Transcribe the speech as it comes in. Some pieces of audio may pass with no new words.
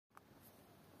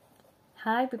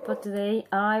Hi people, today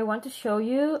I want to show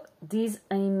you this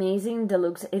amazing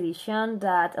deluxe edition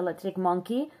that Electric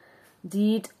Monkey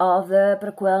did of the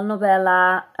prequel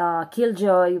novella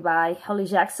Killjoy by Holly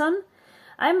Jackson.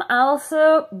 I'm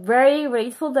also very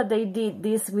grateful that they did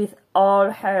this with all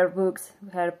her books,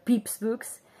 her Pips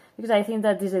books, because I think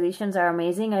that these editions are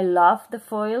amazing. I love the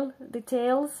foil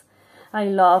details, I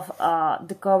love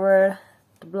the cover,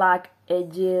 the black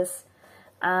edges,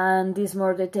 and these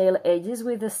more detailed edges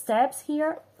with the steps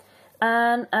here.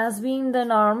 And as being the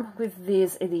norm with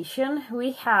this edition,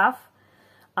 we have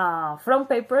front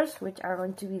papers, which are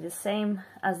going to be the same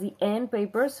as the end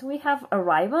papers. We have a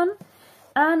ribbon,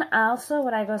 and also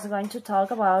what I was going to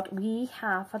talk about, we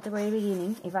have at the very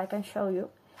beginning, if I can show you,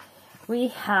 we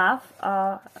have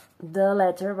the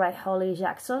letter by Holly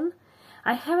Jackson.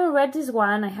 I haven't read this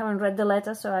one, I haven't read the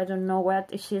letter, so I don't know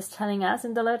what she's telling us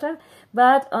in the letter,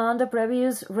 but on the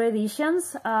previous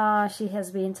reeditions, she has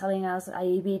been telling us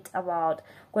a bit about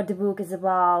what the book is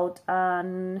about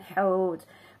and how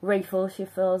grateful she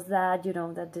feels that, you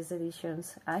know, that these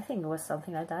editions, I think it was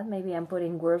something like that, maybe I'm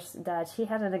putting words that she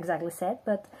hadn't exactly said,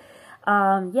 but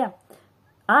yeah,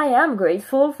 I am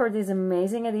grateful for these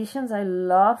amazing editions. I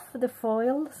love the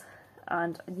foils,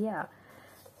 and yeah.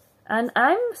 And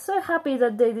I'm so happy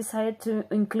that they decided to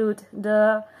include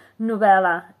the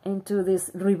novella into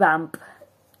this revamp.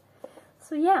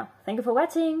 So yeah, thank you for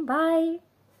watching. Bye!